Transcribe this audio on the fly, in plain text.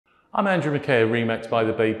I'm Andrew McKay of Remax by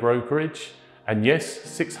the Bay Brokerage, and yes,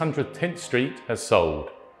 600 10th Street has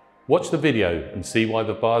sold. Watch the video and see why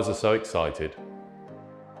the buyers are so excited.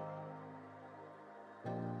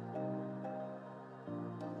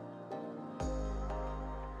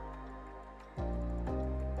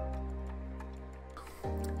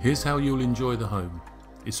 Here's how you'll enjoy the home.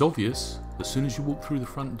 It's obvious, as soon as you walk through the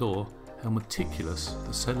front door, how meticulous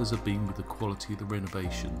the sellers have been with the quality of the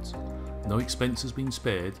renovations. No expense has been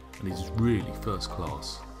spared and it is really first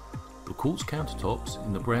class. The quartz countertops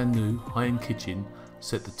in the brand new high-end kitchen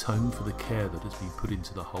set the tone for the care that has been put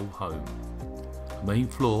into the whole home. The main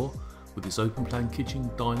floor, with its open plan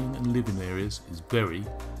kitchen, dining and living areas, is very,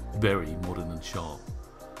 very modern and sharp.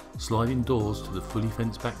 Sliding doors to the fully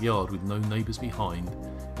fenced backyard with no neighbours behind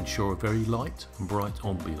ensure a very light and bright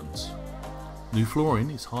ambience. New flooring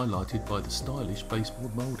is highlighted by the stylish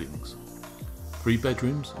baseboard mouldings. 3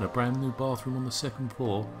 bedrooms and a brand new bathroom on the second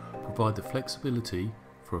floor provide the flexibility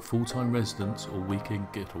for a full-time residence or weekend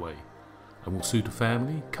getaway, and will suit a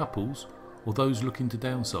family, couples or those looking to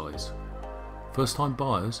downsize. First-time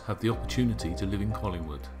buyers have the opportunity to live in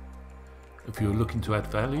Collingwood. If you are looking to add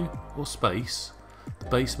value or space, the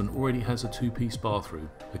basement already has a 2-piece bathroom,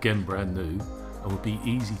 again brand new, and will be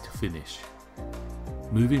easy to finish.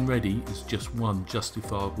 Move-in ready is just one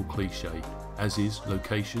justifiable cliche, as is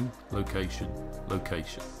location, location,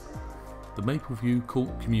 location. The Mapleview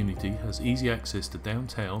Court community has easy access to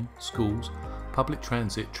downtown, schools, public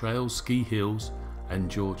transit, trails, ski hills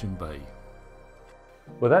and Georgian Bay.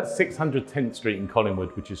 Well, that's 600 10th Street in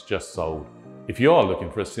Collingwood, which is just sold. If you are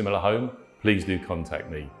looking for a similar home, please do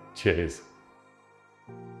contact me. Cheers.